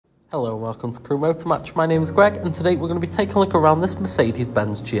Hello and welcome to Crewe Motor Match. My name is Greg and today we're going to be taking a look around this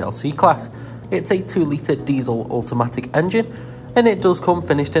Mercedes-Benz GLC class. It's a 2-litre diesel automatic engine and it does come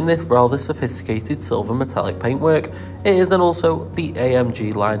finished in this rather sophisticated silver metallic paintwork. It is also the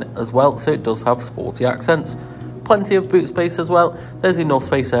AMG line as well, so it does have sporty accents. Plenty of boot space as well. There's enough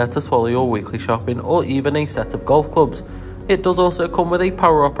space there to swallow your weekly shopping or even a set of golf clubs. It does also come with a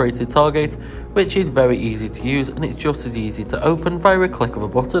power operated tailgate, which is very easy to use and it's just as easy to open via a click of a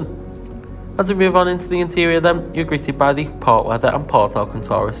button. As we move on into the interior then, you're greeted by the part leather and part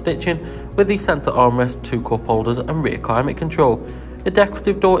Alcantara stitching with the centre armrest, 2 cup holders and rear climate control. A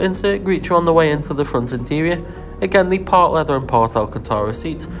decorative door insert greets you on the way into the front interior. Again, the part leather and part Alcantara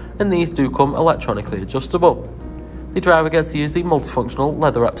seats, and these do come electronically adjustable. The driver gets to use the multifunctional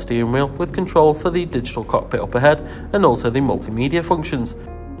leather-wrapped steering wheel with controls for the digital cockpit up ahead and also the multimedia functions.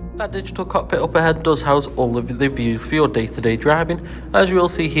 That digital cockpit up ahead does house all of the views for your day-to-day driving. As you will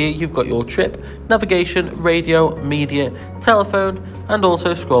see here, you've got your trip, navigation, radio, media, telephone, and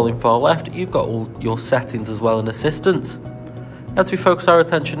also scrolling far left, you've got all your settings as well and assistance. As we focus our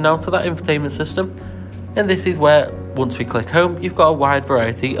attention now to that infotainment system, and this is where, once we click home, you've got a wide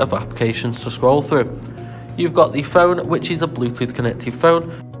variety of applications to scroll through. You've got the phone, which is a Bluetooth connected phone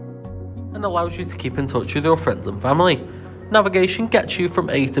and allows you to keep in touch with your friends and family. Navigation gets you from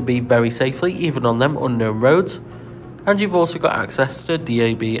A to B very safely, even on them unknown roads. And you've also got access to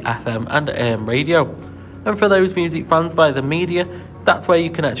DAB, FM and AM radio. And for those music fans via the media, that's where you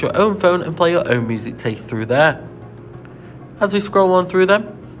connect your own phone and play your own music taste through there. As we scroll on through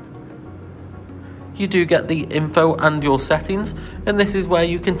them, you do get the info and your settings, and this is where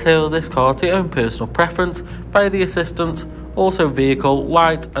you can tailor this car to your own personal preference via the assistants. Also vehicle,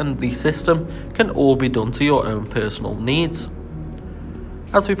 light and the system can all be done to your own personal needs.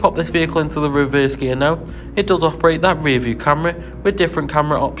 As we pop this vehicle into the reverse gear now, it does operate that rear view camera with different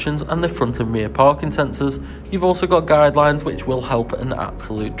camera options and the front and rear parking sensors. You've also got guidelines which will help an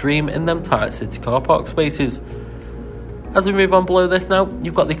absolute dream in them tight city car park spaces. As we move on below this now,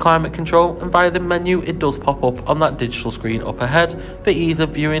 you've got the climate control, and via the menu it does pop up on that digital screen up ahead for ease of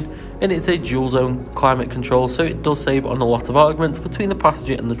viewing, and it's a dual zone climate control, so it does save on a lot of arguments between the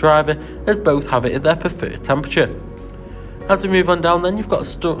passenger and the driver as both have it at their preferred temperature. As we move on down then, you've got a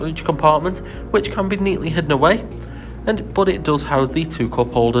storage compartment which can be neatly hidden away, but it does house the 2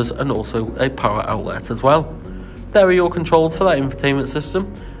 cup holders and also a power outlet as well. There are your controls for that infotainment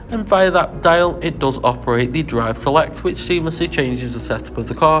system. And via that dial, it does operate the Drive Select, which seamlessly changes the setup of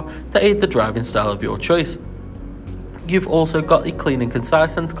the car to aid the driving style of your choice. You've also got the clean and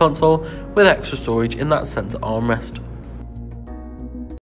concise centre console with extra storage in that centre armrest.